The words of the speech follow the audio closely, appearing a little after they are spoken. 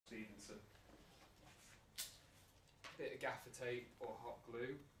bit of gaffer tape or hot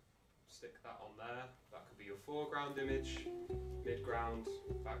glue, stick that on there. That could be your foreground image, midground,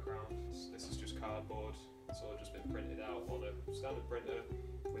 background. This is just cardboard. It's all just been printed out on a standard printer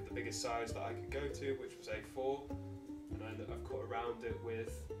with the biggest size that I could go to, which was A4, and then I've cut around it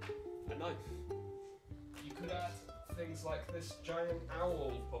with a knife. You could add things like this giant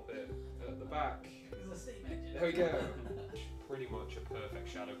owl puppet at the back. There we go. Pretty much a perfect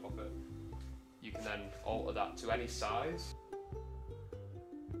shadow puppet. You can then alter that to any size.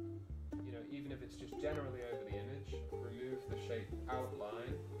 You know, even if it's just generally over the image, remove the shape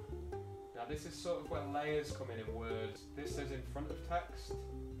outline. Now this is sort of where layers come in words. This is in front of text,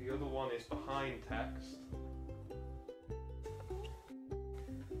 the other one is behind text.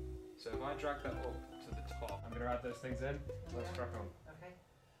 So if I drag that up to the top, I'm going to add those things in. Let's crack on. Okay.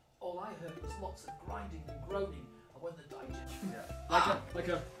 All I heard was lots of grinding and groaning. I went the digest. Yeah. Like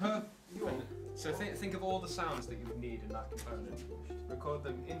a So think of all the sounds that you would need in that component. Record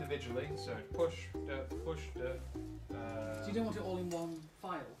them individually. So push, push, So you don't want it all in one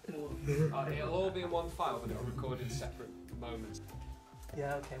file? Or it'll all be in one file, but it'll record in separate moments.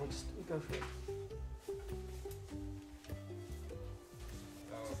 yeah. Okay. We'll go for it.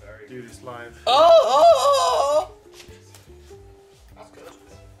 Oh, very Do this live. Oh! That's good.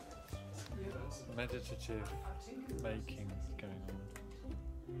 Meditative making going on.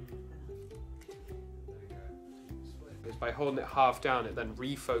 Is by holding it half down, it then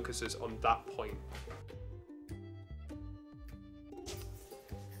refocuses on that point.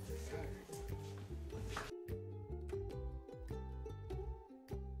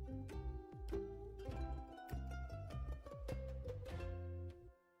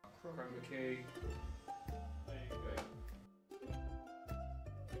 Chroma key.